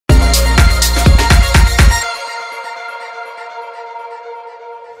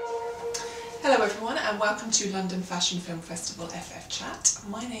and welcome to London Fashion Film Festival FFChat.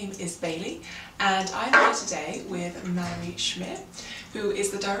 My name is Bailey and I'm here today with Malorie Shmyr, who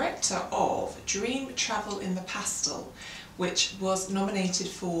is the director of Dream Travel in the Pastel, which was nominated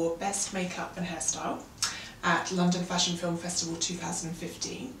for Best Makeup and Hairstyle at London Fashion Film Festival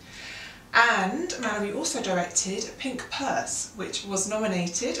 2015. And Malorie also directed Pink Purse, which was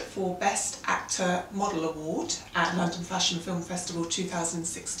nominated for Best Actor Model Award at London Fashion Film Festival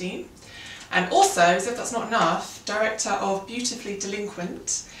 2016. And also, as if that's not enough, director of Beautifully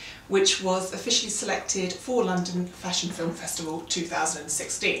Delinquent, which was officially selected for London Fashion Film Festival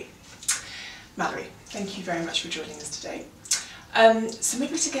 2016. Malorie, thank you very much for joining us today. So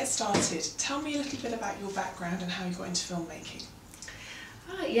maybe to get started, tell me a little bit about your background and how you got into filmmaking.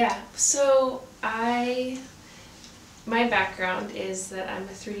 So my background is that I'm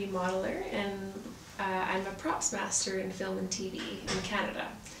a 3D modeler and I'm a props master in film and TV in Canada.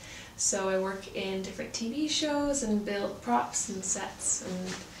 So I work in different TV shows and build props and sets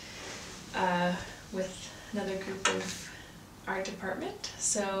and with another group of our department.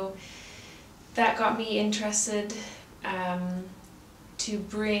 So that got me interested to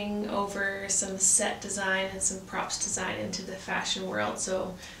bring over some set design and some props design into the fashion world.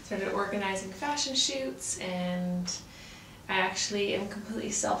 So I started organizing fashion shoots, and I actually am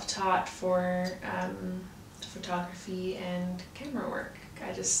completely self-taught for photography and camera work.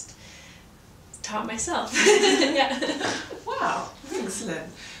 I just taught myself. Yeah. Wow,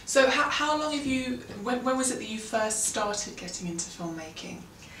 excellent. So how long have you, when was it that you first started getting into filmmaking?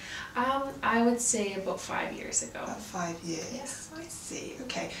 I would say about 5 years ago. About 5 years. Yes. I see.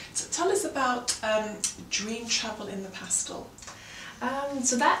 Okay. So tell us about Dream Travel in the Pastel.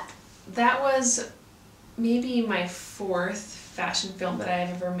 So that was maybe my fourth fashion film that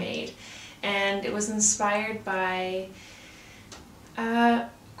I've ever made, and it was inspired by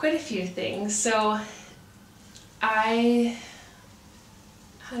quite a few things. So how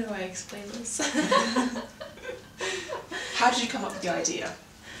do I explain this? How did you come up with the idea?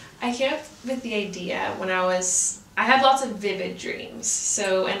 I came up with the idea when I had lots of vivid dreams,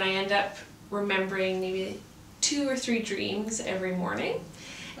 and I end up remembering maybe 2 or 3 dreams every morning.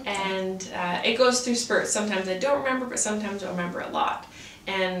 Okay. And it goes through spurts. Sometimes I don't remember, but sometimes I remember a lot.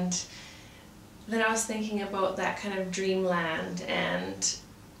 And then I was thinking about that kind of dreamland, and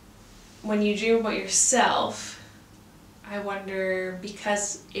when you dream about yourself, I wonder,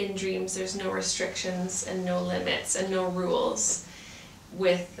 because in dreams there's no restrictions and no limits and no rules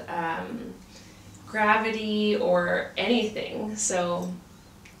with gravity or anything. So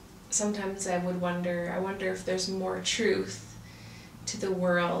sometimes I wonder if there's more truth to the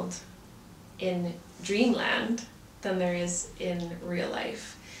world in dreamland than there is in real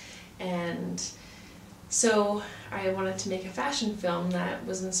life. And so I wanted to make a fashion film that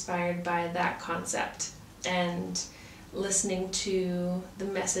was inspired by that concept and listening to the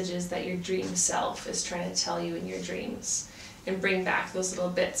messages that your dream self is trying to tell you in your dreams, and bring back those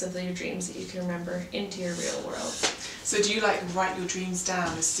little bits of your dreams that you can remember into your real world. So do you write your dreams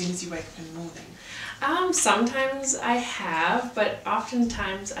down as soon as you wake up in the morning? Sometimes I have, but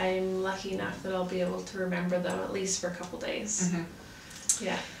oftentimes I'm lucky enough that I'll be able to remember them at least for a couple days. Mm-hmm.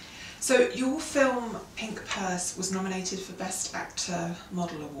 Yeah. So your film Pink Purse was nominated for Best Actor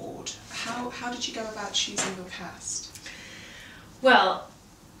Model Award. How did you go about choosing your cast? Well,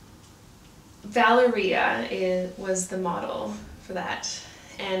 Valeria was the model for that,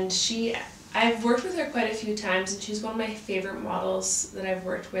 and I've worked with her quite a few times, and she's one of my favorite models that I've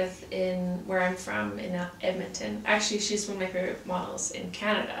worked with in where I'm from, in Edmonton. Actually, she's one of my favorite models in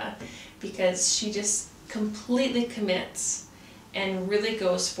Canada, because she just completely commits and really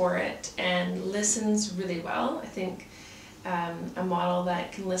goes for it and listens really well. I think a model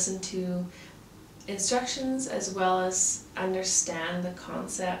that can listen to instructions as well as understand the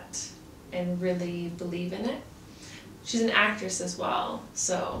concept and really believe in it. She's an actress as well,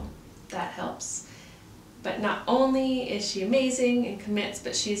 so that helps. But not only is she amazing and commits,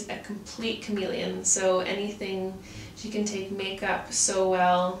 but she's a complete chameleon, so anything, she can take makeup so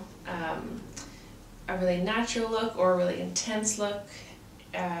well, a really natural look or a really intense look.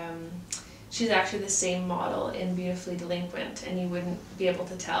 She's actually the same model in Beautifully Delinquent, and you wouldn't be able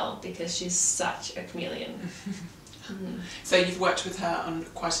to tell because she's such a chameleon. Mm-hmm. So you've worked with her on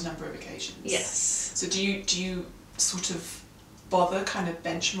quite a number of occasions? Yes. So do you sort of bother kind of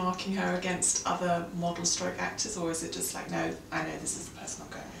benchmarking her against other model stroke actors, or is it just like, no, I know this is the person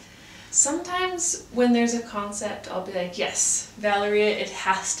I'm going with? Sometimes when there's a concept, I'll be like, yes, Valeria, it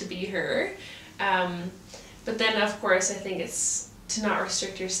has to be her. But then of course I think it's to not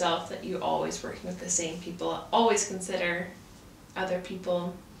restrict yourself, that you're always working with the same people. Always consider other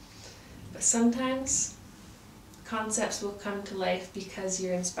people But sometimes concepts will come to life because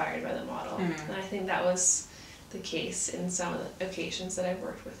you're inspired by the model. And I think that was the case in some of the occasions that I've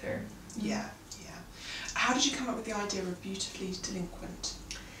worked with her. Yeah, yeah. How did you come up with the idea of Beautifully Delinquent?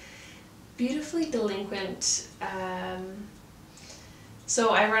 Beautifully Delinquent, so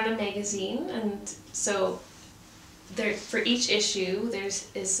I run a magazine, and so there, for each issue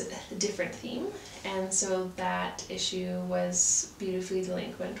is a different theme, and so that issue was Beautifully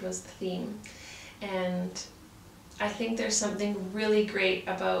Delinquent was the theme. And I think there's something really great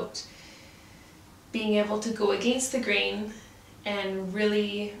about being able to go against the grain and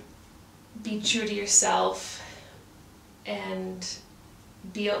really be true to yourself and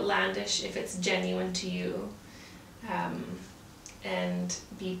be outlandish if it's genuine to you, and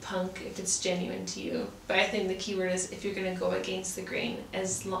be punk if it's genuine to you. But I think the key word is if you're going to go against the grain,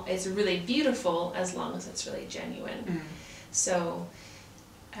 it's really beautiful as long as it's really genuine. So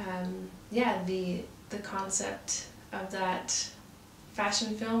yeah, the concept of that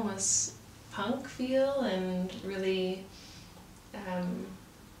fashion film was punk feel and really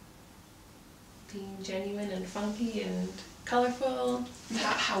being genuine and funky and colourful.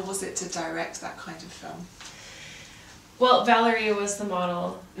 How was it to direct that kind of film? Well, Valerie was the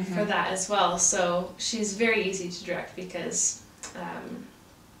model for that as well, so she's very easy to direct because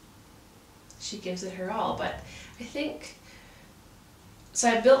she gives it her all. But I think, so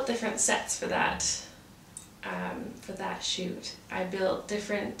I built different sets for that shoot. I built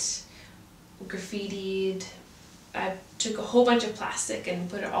different graffitied, I took a whole bunch of plastic and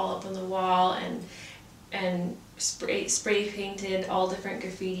put it all up on the wall and spray painted all different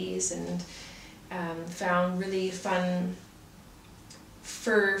graffitis, and found really fun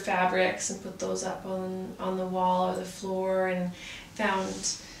fur fabrics and put those up on the wall or the floor, and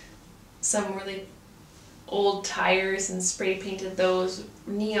found some really old tires and spray painted those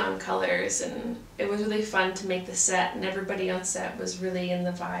neon colors, and it was really fun to make the set, and everybody on set was really in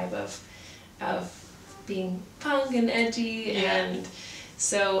the vibe of being punk and edgy. And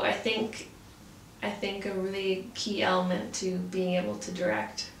so I think a really key element to being able to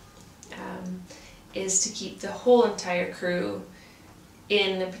direct is to keep the whole entire crew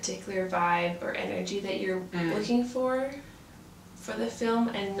in a particular vibe or energy that you're looking for the film,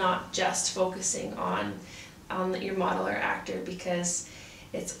 and not just focusing on your model or actor, because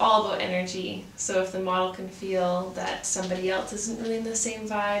it's all about energy. So if the model can feel that somebody else isn't really in the same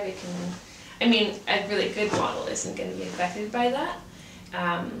vibe, it can, I mean, a really good model isn't going to be affected by that,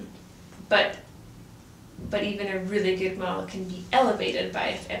 but even a really good model can be elevated by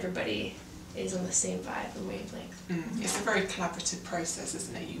if everybody is on the same vibe and wavelength. It's a very collaborative process,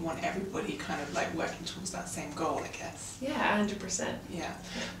 isn't it? You want everybody kind of like working towards that same goal, I guess. Yeah, 100%. Yeah.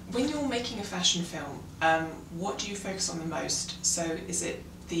 When you're making a fashion film, what do you focus on the most? So is it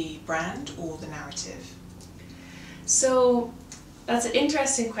the brand or the narrative? So that's an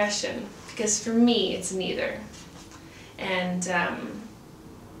interesting question, because for me it's neither. And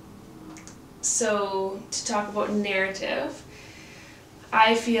so to talk about narrative,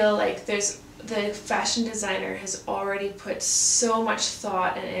 I feel like the fashion designer has already put so much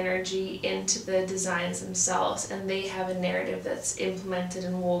thought and energy into the designs themselves, and they have a narrative that's implemented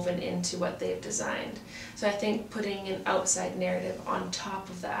and woven into what they've designed. So I think putting an outside narrative on top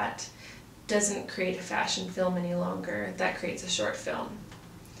of that doesn't create a fashion film any longer. That creates a short film.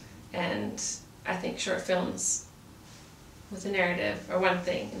 And I think short films with a narrative are one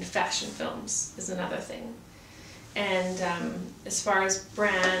thing, and fashion films is another thing. And as far as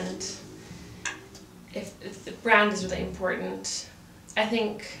brand, if the brand is really important, I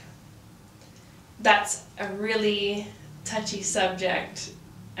think that's a really touchy subject,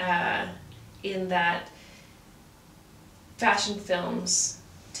 in that fashion films,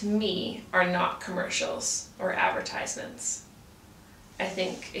 to me, are not commercials or advertisements. I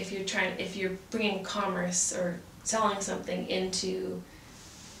think if you're bringing commerce or selling something into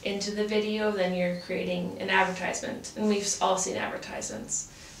the video, then you're creating an advertisement, and we've all seen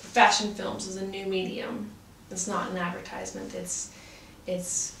advertisements. Fashion films is a new medium. It's not an advertisement.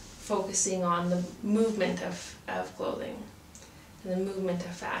 It's focusing on the movement of clothing and the movement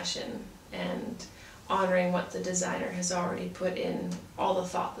of fashion, and honoring what the designer has already put in, all the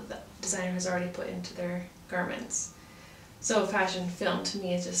thought that the designer has already put into their garments. So fashion film to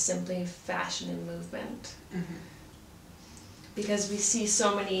me is just simply fashion and movement. Because we see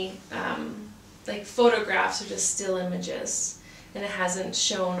so many, like photographs are just still images, and it hasn't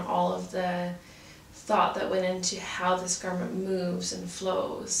shown all of the thought that went into how this garment moves and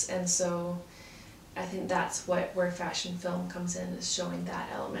flows. And so I think that's where fashion film comes in, is showing that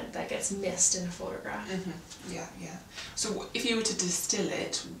element that gets missed in a photograph. Yeah, yeah. So if you were to distill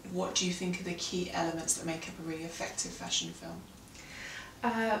it, what do you think are the key elements that make up a really effective fashion film?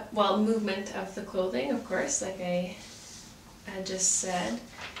 Well, movement of the clothing, of course, like I just said.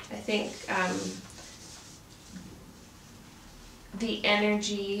 I think the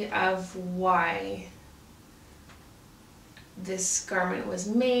energy of why this garment was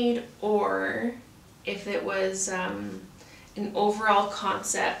made, or if it was an overall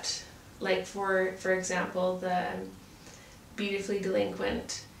concept, like for example, the Beautifully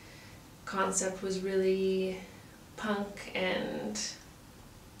Delinquent concept was really punk and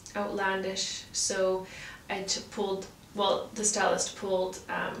outlandish, so the stylist pulled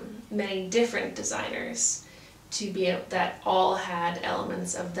many different designers to be able, that all had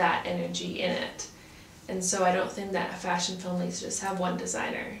elements of that energy in it. And so I don't think that a fashion film needs to just have one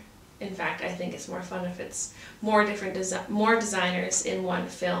designer. In fact, I think it's more fun if it's more designers in one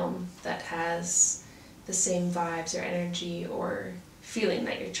film that has the same vibes or energy or feeling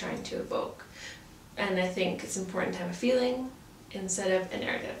that you're trying to evoke. And I think it's important to have a feeling instead of a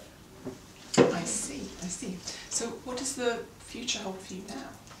narrative. I see, I see. So what does the future hold for you now?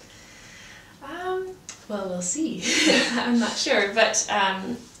 Well, we'll see. I'm not sure, but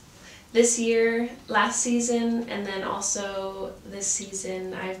this year, last season, and then also this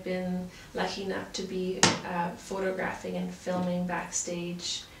season, I've been lucky enough to be photographing and filming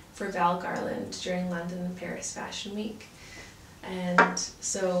backstage for Val Garland during London and Paris Fashion Week. And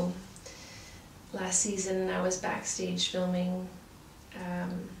so last season I was backstage filming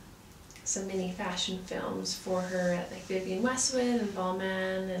some mini fashion films for her at like Vivienne Westwood and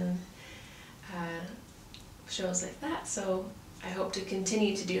Balmain and shows like that. So I hope to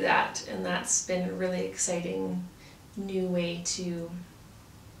continue to do that, and that's been a really exciting new way to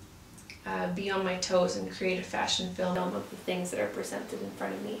be on my toes and create a fashion film of the things that are presented in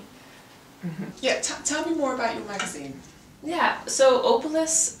front of me. Yeah, tell me more about your magazine. Yeah, so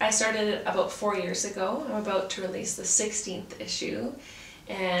Opolis, I started about 4 years ago. I'm about to release the 16th issue,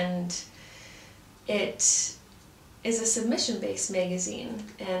 and it is a submission-based magazine,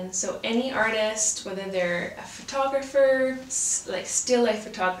 and so any artist, whether they're a photographer, like still life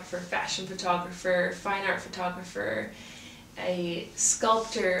photographer, fashion photographer, fine art photographer, a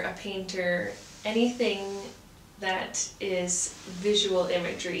sculptor, a painter, anything that is visual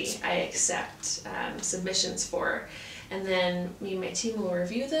imagery, I accept submissions for, and then me and my team will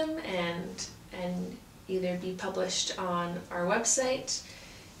review them and either be published on our website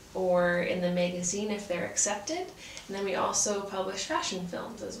or in the magazine if they're accepted. And then we also publish fashion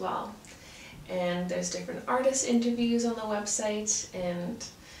films as well. And there's different artist interviews on the website, and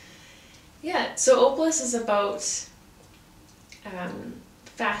yeah, so Opolis is about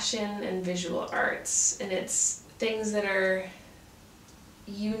fashion and visual arts, and it's things that are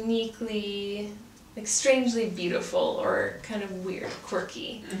uniquely, like strangely beautiful or kind of weird,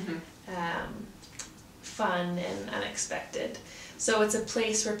 quirky, fun and unexpected. So it's a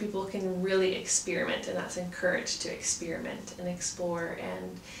place where people can really experiment, and that's encouraged to experiment and explore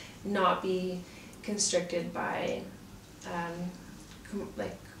and not be constricted by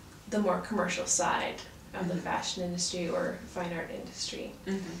like the more commercial side of the fashion industry or fine art industry.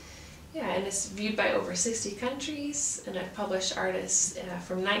 Yeah, and it's viewed by over 60 countries, and I've published artists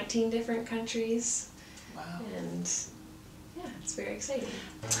from 19 different countries. Wow. And yeah, it's very exciting.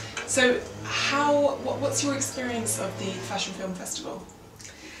 So what's your experience of the Fashion Film Festival?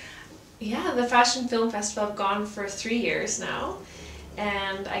 Yeah, the Fashion Film Festival, I've gone for 3 years now,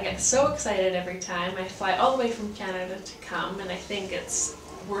 and I get so excited every time. I fly all the way from Canada to come, and I think it's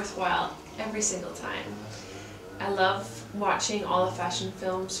worthwhile every single time. I love watching all the fashion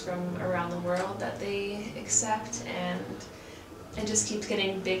films from around the world that they accept, and it just keeps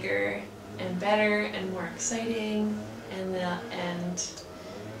getting bigger and better and more exciting, and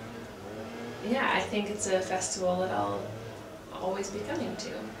yeah, I think it's a festival that I'll always be coming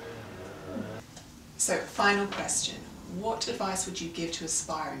to. So, final question. What advice would you give to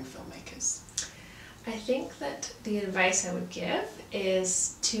aspiring filmmakers? I think that the advice I would give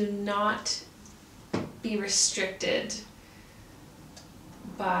is to not be restricted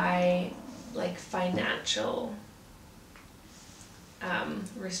by like financial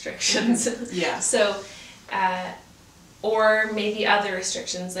restrictions. Yeah. So, or maybe other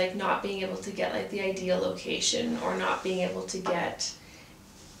restrictions, like not being able to get like the ideal location, or not being able to get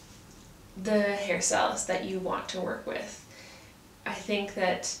the hairstylist that you want to work with. I think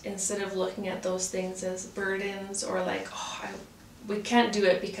that instead of looking at those things as burdens, or like, oh, we can't do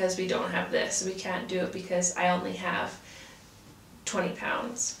it because we don't have this, we can't do it because I only have 20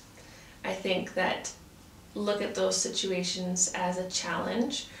 pounds. I think that look at those situations as a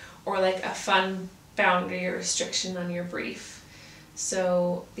challenge or like a fun boundary or restriction on your brief.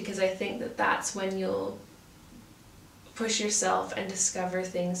 So, because I think that that's when you'll push yourself and discover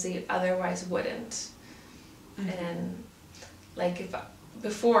things that you otherwise wouldn't. And like if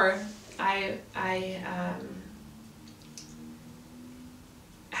before I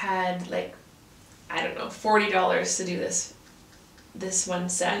had like, I don't know, $40 to do this one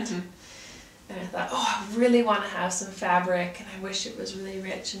set. And I thought, oh, I really want to have some fabric and I wish it was really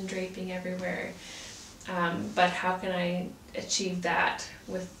rich and draping everywhere. But how can I achieve that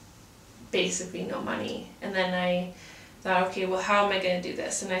with basically no money? And then I thought, okay, well, how am I going to do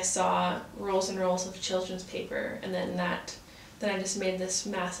this? And I saw rolls and rolls of children's paper, and then I just made this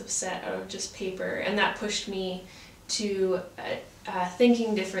massive set out of just paper, and that pushed me to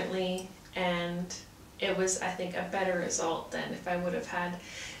thinking differently, and it was, I think, a better result than if I would have had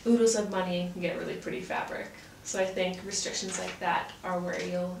oodles of money and get really pretty fabric. So I think restrictions like that are where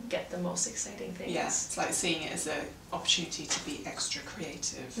you'll get the most exciting things. Yes, it's like seeing it as an opportunity to be extra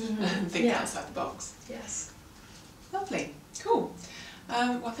creative and think outside the box. Yes. Lovely. Cool.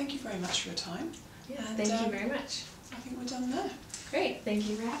 Well, thank you very much for your time. Yeah, thank you very much. I think we're done there. Great. Thank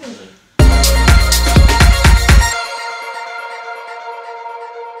you for having me.